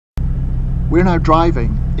We're now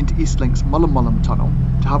driving into EastLink's Mullum Mullum tunnel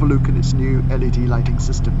to have a look at its new LED lighting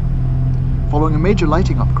system. Following a major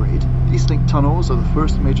lighting upgrade, the EastLink tunnels are the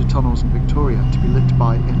first major tunnels in Victoria to be lit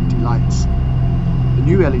by LED lights. The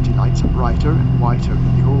new LED lights are brighter and whiter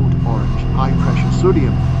than the old orange high-pressure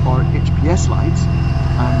sodium or HPS lights,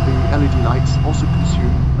 and the LED lights also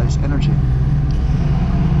consume less energy.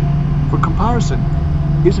 For comparison,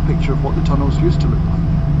 here's a picture of what the tunnels used to look like.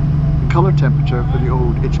 The colour temperature for the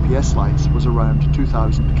old HPS lights was around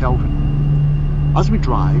 2000 Kelvin. As we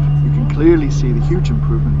drive, you can clearly see the huge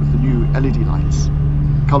improvement with the new LED lights.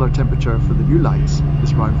 The colour temperature for the new lights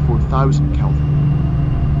is around 4000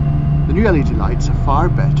 Kelvin. The new LED lights are far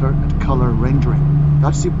better at colour rendering.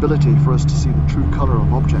 That's the ability for us to see the true colour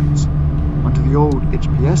of objects. Under the old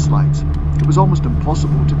HPS lights, it was almost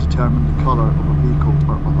impossible to determine the colour of a vehicle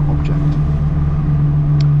or other object.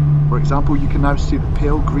 For example, you can now see the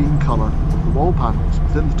pale green colour of the wall panels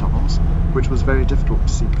within the tunnels, which was very difficult to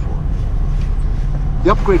see before.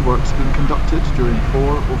 The upgrade works have been conducted during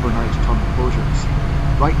 4 overnight tunnel closures.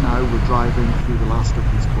 Right now we're driving through the last of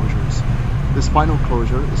these closures. This final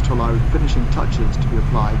closure is to allow finishing touches to be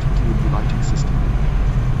applied to the new lighting system.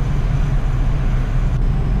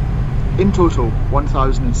 In total,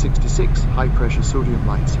 1,066 high-pressure sodium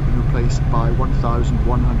lights have been replaced by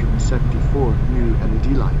 1,174 new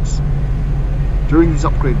LED lights. During these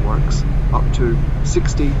upgrade works, up to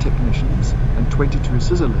 60 technicians and 22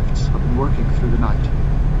 scissor lifts have been working through the night.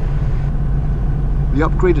 The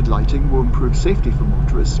upgraded lighting will improve safety for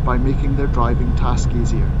motorists by making their driving task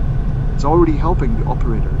easier. It's already helping the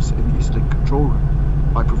operators in the EastLink control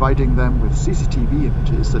room by providing them with CCTV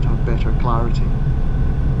images that have better clarity.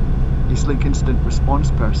 EastLink incident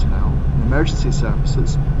response personnel and emergency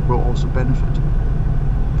services will also benefit.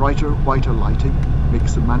 Brighter, whiter lighting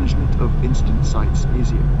makes the management of incident sites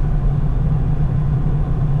easier.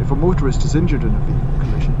 If a motorist is injured in a vehicle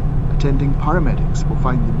collision, attending paramedics will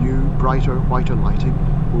find the new, brighter, whiter lighting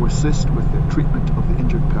will assist with the treatment of the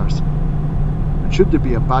injured person. And should there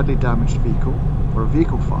be a badly damaged vehicle or a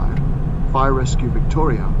vehicle fire, Fire Rescue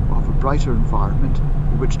Victoria will have a brighter environment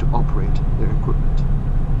in which to operate their equipment.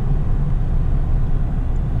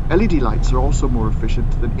 LED lights are also more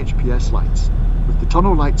efficient than HPS lights. With the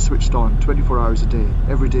tunnel lights switched on 24 hours a day,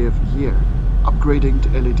 every day of the year, upgrading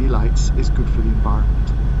to LED lights is good for the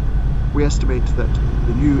environment. We estimate that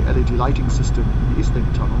the new LED lighting system in the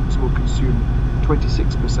EastLink tunnels will consume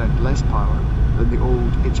 26% less power than the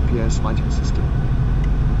old HPS lighting system.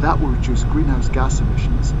 That will reduce greenhouse gas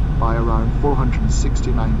emissions by around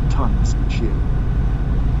 469 tonnes each year.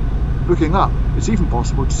 Looking up, it's even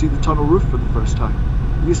possible to see the tunnel roof for the first time.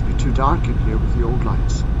 It used to be too dark in here with the old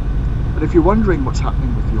lights. But if you're wondering what's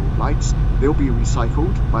happening with the old lights, they'll be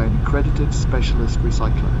recycled by an accredited specialist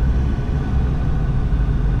recycler.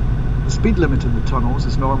 The speed limit in the tunnels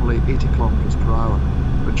is normally 80 km per hour,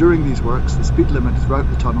 but during these works the speed limit throughout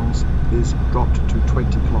the tunnels is dropped to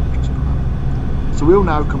 20 km per hour. So we'll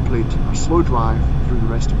now complete our slow drive through the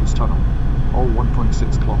rest of this tunnel, all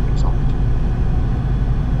 1.6 km up.